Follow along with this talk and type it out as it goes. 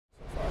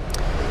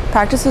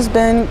Practice has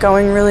been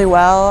going really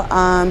well.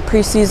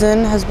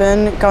 Preseason has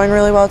been going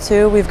really well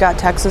too. We've got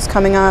Texas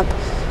coming up,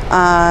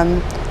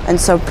 and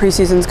so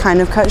preseason's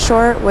kind of cut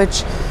short,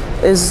 which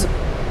is,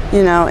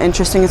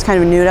 interesting. It's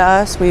kind of new to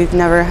us. We've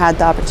never had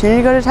the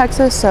opportunity to go to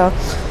Texas, so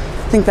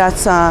I think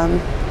that's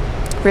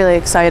really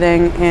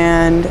exciting,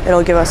 and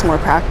it'll give us more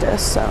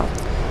practice. So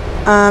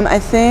I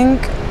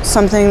think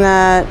something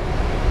that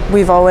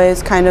we've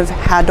always kind of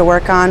had to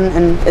work on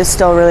and is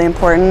still really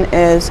important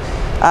is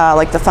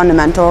like the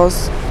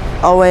fundamentals.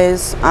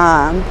 Always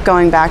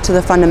going back to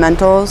the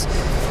fundamentals.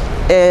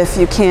 If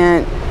you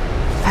can't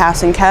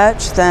pass and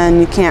catch, then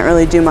you can't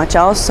really do much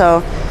else. So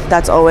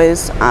that's always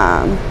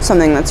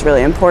something that's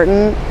really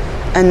important.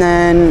 And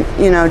then,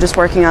 just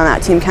working on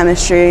that team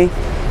chemistry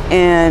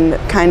and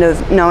kind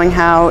of knowing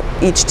how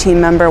each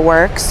team member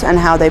works and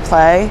how they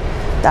play,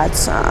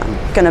 that's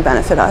going to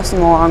benefit us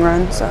in the long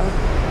run. So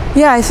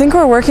yeah, I think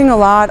we're working a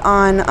lot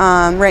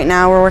on, right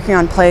now we're working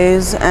on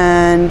plays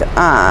and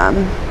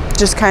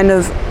just kind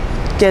of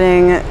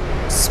getting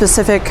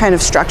specific kind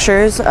of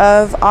structures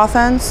of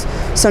offense.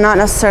 So not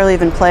necessarily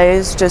even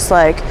plays, just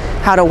like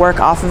how to work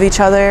off of each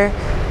other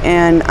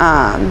and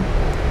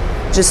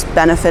just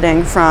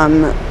benefiting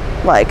from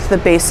like the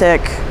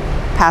basic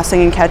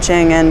passing and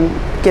catching and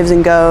gives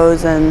and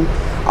goes and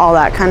all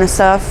that kind of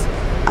stuff.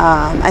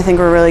 I think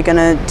we're really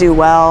gonna do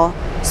well,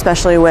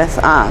 especially with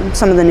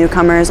some of the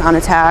newcomers on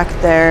attack.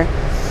 They're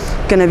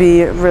gonna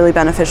be really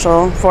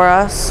beneficial for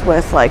us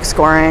with like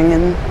scoring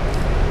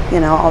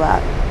and all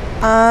that.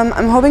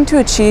 I'm hoping to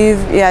achieve,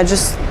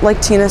 just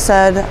like Tina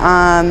said,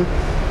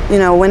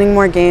 winning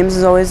more games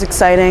is always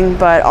exciting,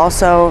 but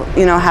also,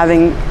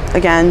 having,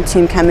 again,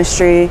 team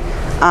chemistry,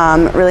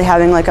 really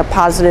having like a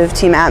positive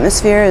team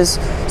atmosphere is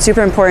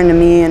super important to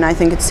me, and I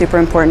think it's super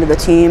important to the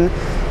team.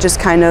 Just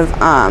kind of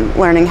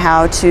learning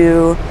how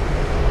to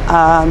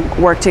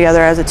work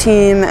together as a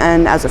team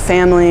and as a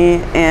family,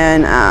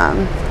 and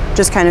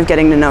just kind of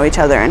getting to know each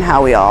other and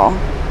how we all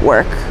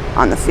work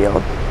on the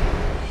field.